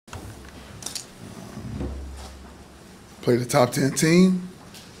played a top 10 team.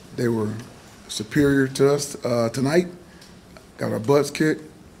 They were superior to us tonight. Got our butts kicked.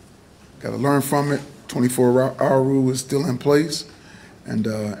 Got to learn from it. 24-hour rule is still in place, and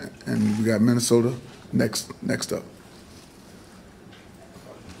we got Minnesota next up.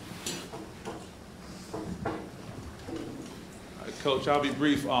 Coach, I'll be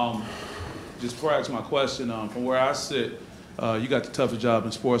brief. Just before I ask my question, from where I sit, you got the toughest job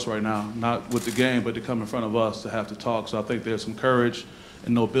in sports right now, not with the game, but to come in front of us to have to talk. So I think there's some courage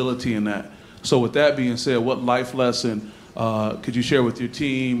and nobility in that. So with that being said, what life lesson could you share with your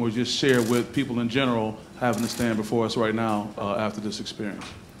team or just share with people in general having to stand before us right now after this experience?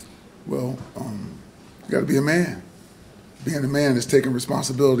 Well, you got to be a man. Being a man is taking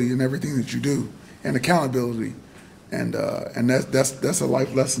responsibility in everything that you do and accountability. And that's a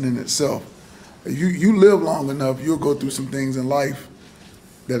life lesson in itself. You live long enough, you'll go through some things in life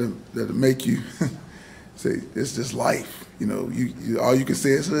that'll make you say it's just life. You know, all you can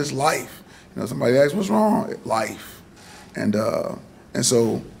say is it's life. You know, somebody asks what's wrong, life, and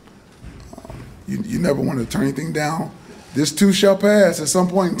so you never want to turn anything down. This too shall pass at some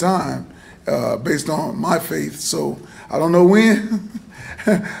point in time, based on my faith. So I don't know when.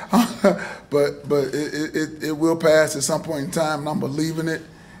 But it will pass at some point in time, and I'm believing it.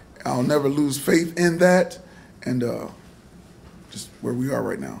 I'll never lose faith in that, and just where we are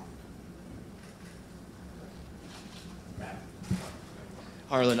right now.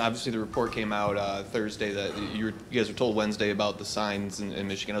 Harlon, obviously the report came out Thursday that you guys were told Wednesday about the signs in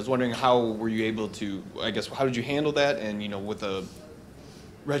Michigan. I was wondering how were you able to, I guess, how did you handle that? And, you know, with a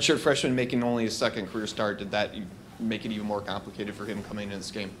redshirt freshman making only his second career start, did that make it even more complicated for him coming into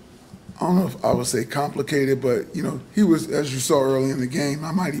this game? I don't know if I would say complicated, but, you know, he was, as you saw early in the game,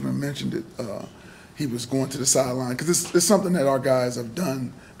 I might even mentioned it, he was going to the sideline, because it's something that our guys have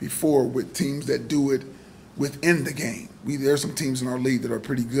done before with teams that do it within the game. There's some teams in our league that are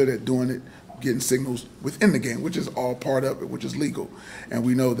pretty good at doing it, getting signals within the game, which is all part of it, which is legal, and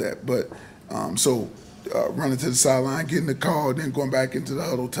we know that. But running to the sideline, getting the call, then going back into the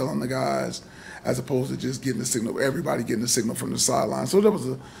huddle, telling the guys, as opposed to just getting the signal, everybody getting the signal from the sideline. So there was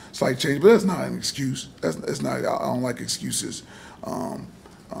a slight change, but that's not an excuse. That's not. I don't like excuses.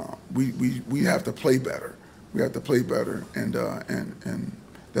 We have to play better. We have to play better, and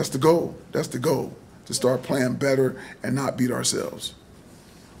that's the goal. That's the goal, to start playing better and not beat ourselves.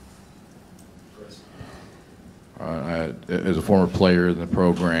 As a former player in the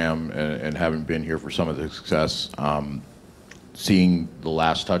program and having been here for some of the success, seeing the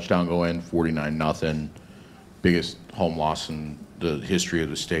last touchdown go in, 49-0, biggest home loss in the history of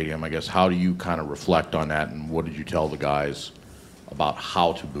the stadium, I guess, how do you kind of reflect on that, and what did you tell the guys about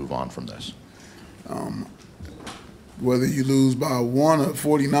how to move on from this? Whether you lose by 1 or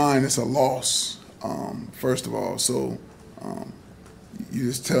 49, it's a loss, first of all. So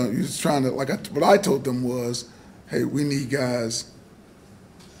you're just trying to, what I told them was, hey, we need guys.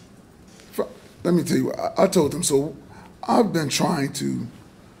 Let me tell you, I told them, so I've been trying to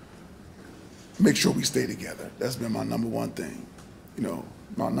make sure we stay together. That's been my number one thing. You know,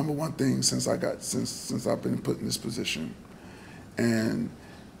 my number one thing since I've been put in this position. And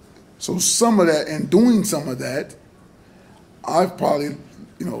so some of that, and doing some of that, I've probably,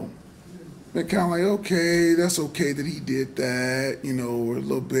 you know, been kind of like, okay, that's okay that he did that, you know, or a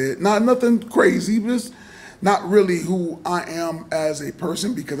little bit. Nothing crazy, but it's not really who I am as a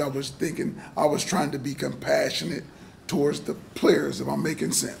person, because I was trying to be compassionate towards the players, if I'm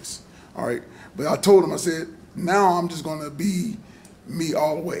making sense, all right? But I told him, I said, now I'm just gonna be me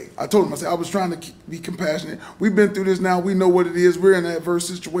all the way. I told him, I said, I was trying to be compassionate. We've been through this now, we know what it is, we're in an adverse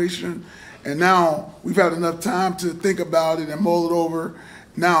situation, and now we've had enough time to think about it and mull it over.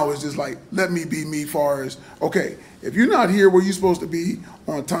 Now it's just like, let me be me, far as, okay, if you're not here where you're supposed to be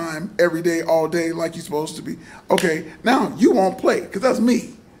on time every day, all day, like you're supposed to be, okay, now you won't play, because that's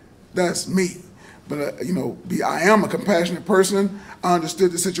me. That's me. But, you know, I am a compassionate person. I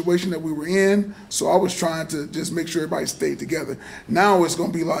understood the situation that we were in, so I was trying to just make sure everybody stayed together. Now it's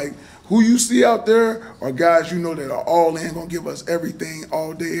going to be like, who you see out there are guys you know that are all in, going to give us everything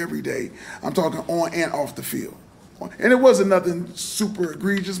all day, every day. I'm talking on and off the field. And it wasn't nothing super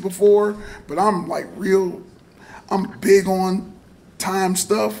egregious before, but I'm like I'm big on time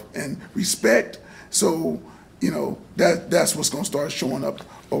stuff and respect. So, you know, that's what's going to start showing up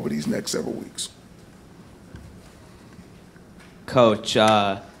over these next several weeks. Coach,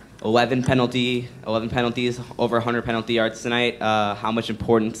 11 penalties, over 100 penalty yards tonight. How much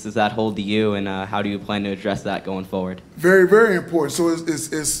importance does that hold to you, and how do you plan to address that going forward? Very, very important. So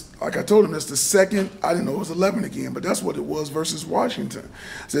it's like I told him, it's the second. I didn't know it was 11 again, but that's what it was versus Washington.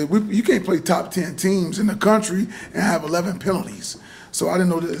 So you can't play top 10 teams in the country and have 11 penalties. So I didn't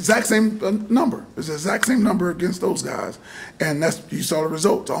know the exact same number. It's the exact same number against those guys, and you saw the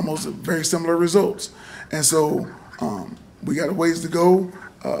results, almost very similar results. And so we got a ways to go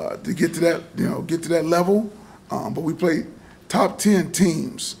to get to that, get to that level. But we played top 10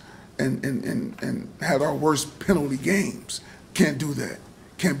 teams and had our worst penalty games. Can't do that.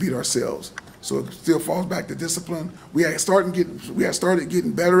 Can't beat ourselves. So it still falls back to discipline. We had started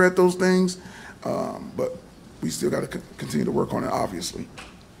getting better at those things, but we still got to continue to work on it, obviously.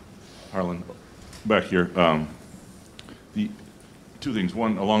 Harlon, back here. The two things.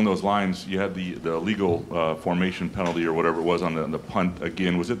 One, along those lines, you had the illegal formation penalty or whatever it was on the punt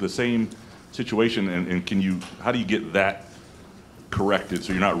again. Was it the same situation? And how do you get that corrected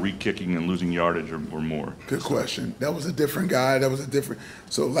so you're not re-kicking and losing yardage or more? Good question. That was a different guy.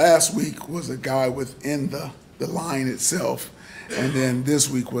 So last week was a guy within the line itself, and then this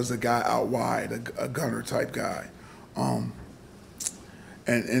week was a guy out wide, a gunner type guy.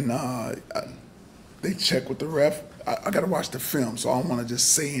 They check with the ref. I got to watch the film, so I don't want to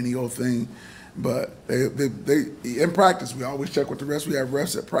just say any old thing. But they in practice, we always check with the refs. We have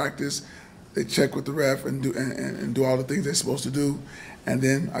refs at practice. They check with the ref and do all the things they're supposed to do, and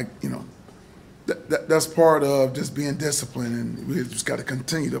then that's part of just being disciplined, and we just got to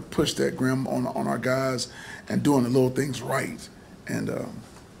continue to push that grim on our guys and doing the little things right, and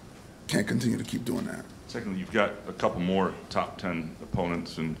can't continue to keep doing that. Secondly, you've got a couple more top 10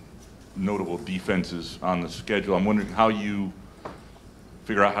 opponents and notable defenses on the schedule. I'm wondering how you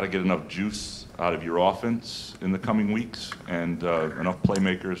figure out how to get enough juice out of your offense in the coming weeks and enough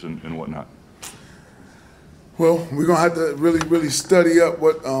playmakers and whatnot. Well, we're gonna have to really study up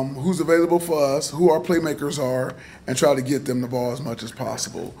what who's available for us, who our playmakers are, and try to get them the ball as much as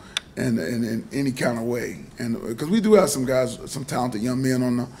possible, and in any kind of way. And because we do have some guys, some talented young men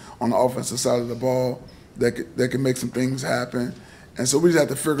on the offensive side of the ball that can make some things happen. And so we just have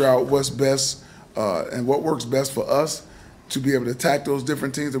to figure out what's best and what works best for us to be able to attack those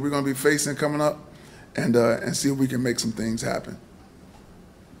different teams that we're going to be facing coming up, and see if we can make some things happen.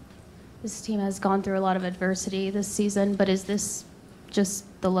 This team has gone through a lot of adversity this season, but is this just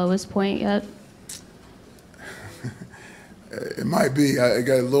the lowest point yet? It might be. I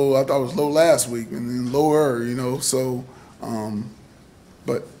got low. I thought it was low last week, and then lower. So,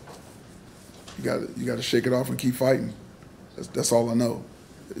 but you got to shake it off and keep fighting. That's all I know.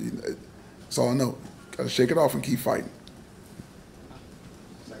 That's all I know. Got to shake it off and keep fighting.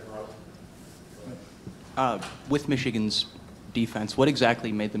 With Michigan's defense, what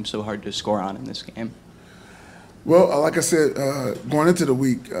exactly made them so hard to score on in this game? Well, like I said, going into the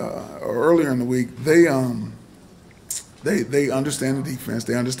week or earlier in the week, they understand the defense.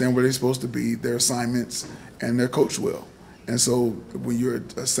 They understand where they're supposed to be, their assignments, and they're coached well. And so when you're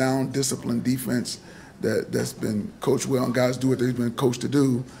a sound, disciplined defense that's been coached well and guys do what they've been coached to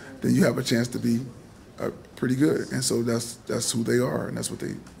do, then you have a chance to be pretty good. And so that's who they are, and that's what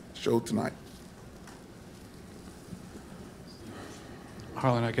they showed tonight.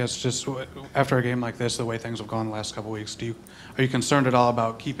 Harlon, I guess just after a game like this, the way things have gone the last couple of weeks, are you concerned at all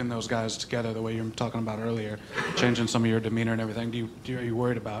about keeping those guys together the way you were talking about earlier, changing some of your demeanor and everything? Are you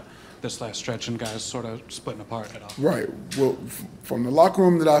worried about this last stretch and guys sort of splitting apart at all? Right. Well, from the locker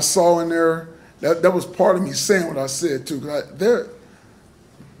room that I saw in there, that was part of me saying what I said too. Cause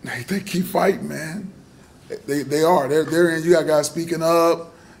they keep fighting, man. They are. They're in. You got guys speaking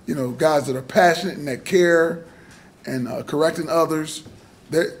up. Guys that are passionate and that care, and correcting others.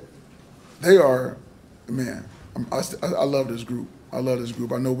 They are, man. I love this group. I love this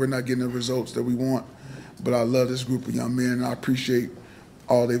group. I know we're not getting the results that we want, but I love this group of young men, and I appreciate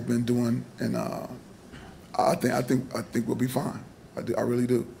all they've been doing. And I think we'll be fine. I really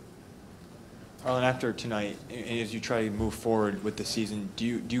do. Harlon, after tonight, and as you try to move forward with the season, do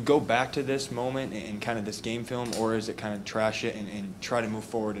you go back to this moment and kind of this game film, or is it kind of trash it and try to move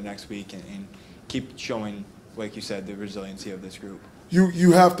forward to next week and keep showing, like you said, the resiliency of this group?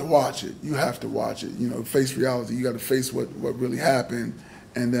 You have to watch it. You have to watch it. Face reality. You got to face what really happened,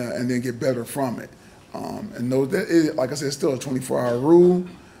 and then get better from it. And know that, like I said, it's still a 24-hour rule,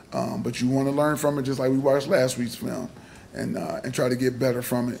 but you want to learn from it, just like we watched last week's film, and try to get better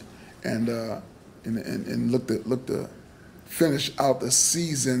from it, and look to finish out the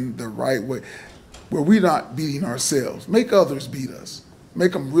season the right way, where we're not beating ourselves. Make others beat us.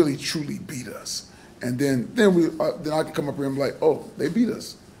 Make them really truly beat us. And then I can come up here and be like, oh, they beat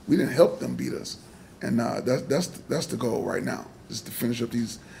us. we didn't help them beat us, and that's the goal right now, is to finish up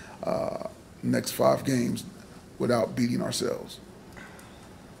these next 5 games without beating ourselves.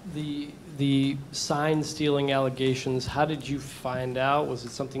 The sign stealing allegations, how did you find out? Was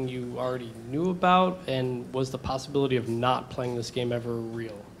it something you already knew about? And was the possibility of not playing this game ever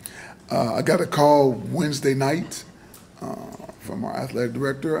real? I got a call Wednesday night from our athletic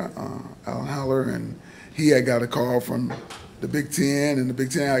director, Alan Haller, and he had got a call from the Big Ten, and the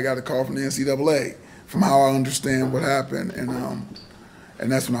Big Ten I got a call from the NCAA, from how I understand what happened,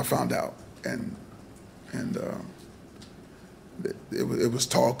 and that's when I found out. And it was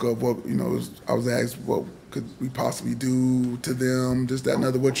talk of what, you know, I was asked what could we possibly do to them, this, that, and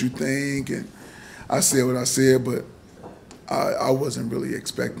other, what you think, and I said what I said, but I wasn't really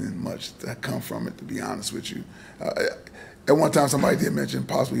expecting much to come from it, to be honest with you. At one time, somebody did mention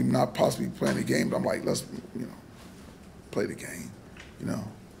not possibly playing the game, but I'm like, let's, you know, play the game, you know,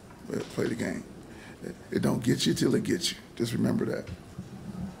 play the game. It don't get you till it gets you. Just remember that.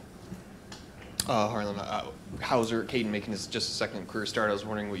 Harlon, Hauser, Caden making his just a second career start. I was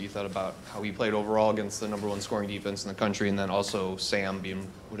wondering what you thought about how he played overall against the #1 scoring defense in the country, and then also Sam being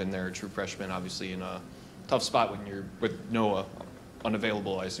put in there, a true freshman, obviously in a tough spot when you're with Noah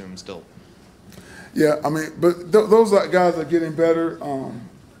unavailable, I assume, still. Yeah, I mean, but those guys are getting better,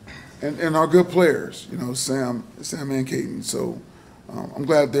 and are good players. You know, Sam and Caden. So I'm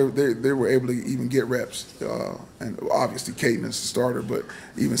glad they were able to even get reps. And obviously Caden is the starter, but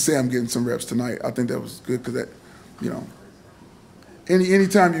even Sam getting some reps tonight, I think that was good, because that, you know,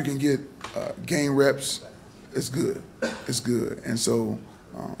 anytime you can get game reps, it's good. It's good, and so.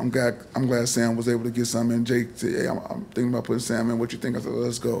 I'm glad Sam was able to get some in. Jake said, hey, I'm thinking about putting Sam in. What you think? I said,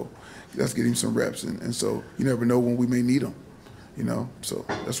 let's go. Let's get him some reps. And so you never know when we may need him, you know. So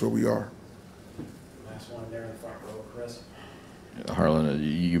that's where we are. Last one there in the front row, Chris. Harlon,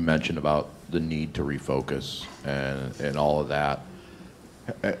 you mentioned about the need to refocus and all of that.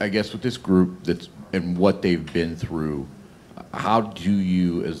 I guess with this group that's and what they've been through, how do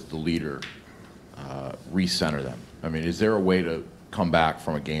you, as the leader, recenter them? I mean, is there a way to come back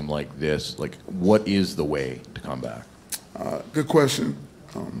from a game like this? Like, what is the way to come back? Good question.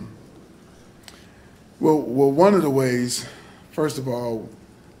 Well, one of the ways, first of all,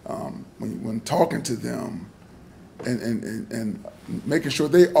 when talking to them and making sure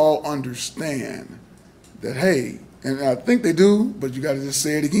they all understand that, hey, and I think they do, but you got to just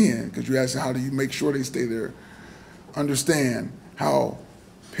say it again, because you're asking how do you make sure they stay there. Understand how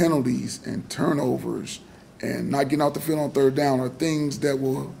penalties and turnovers and not getting out the field on 3rd down are things that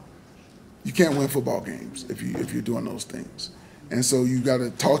you can't win football games if you're doing those things. And so you got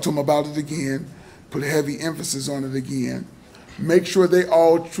to talk to them about it again, put a heavy emphasis on it again, make sure they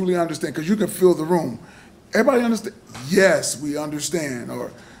all truly understand, because you can feel the room. Everybody understand? Yes, we understand.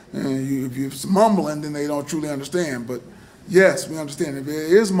 Or if you're mumbling, then they don't truly understand. But yes, we understand. If it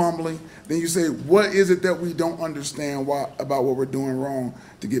is mumbling, then you say, what is it that we don't understand about what we're doing wrong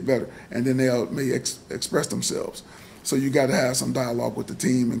to get better? And then they may express themselves. So you got to have some dialogue with the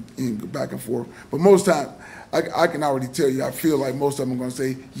team and back and forth. But most time, I can already tell you, I feel like most of them are going to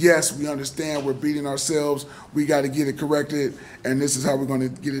say, yes, we understand, we're beating ourselves, we got to get it corrected, and this is how we're going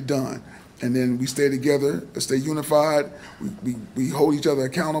to get it done. And then we stay together, stay unified, we hold each other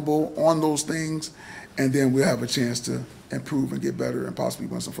accountable on those things, and then we'll have a chance to improve and get better and possibly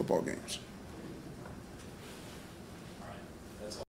win some football games.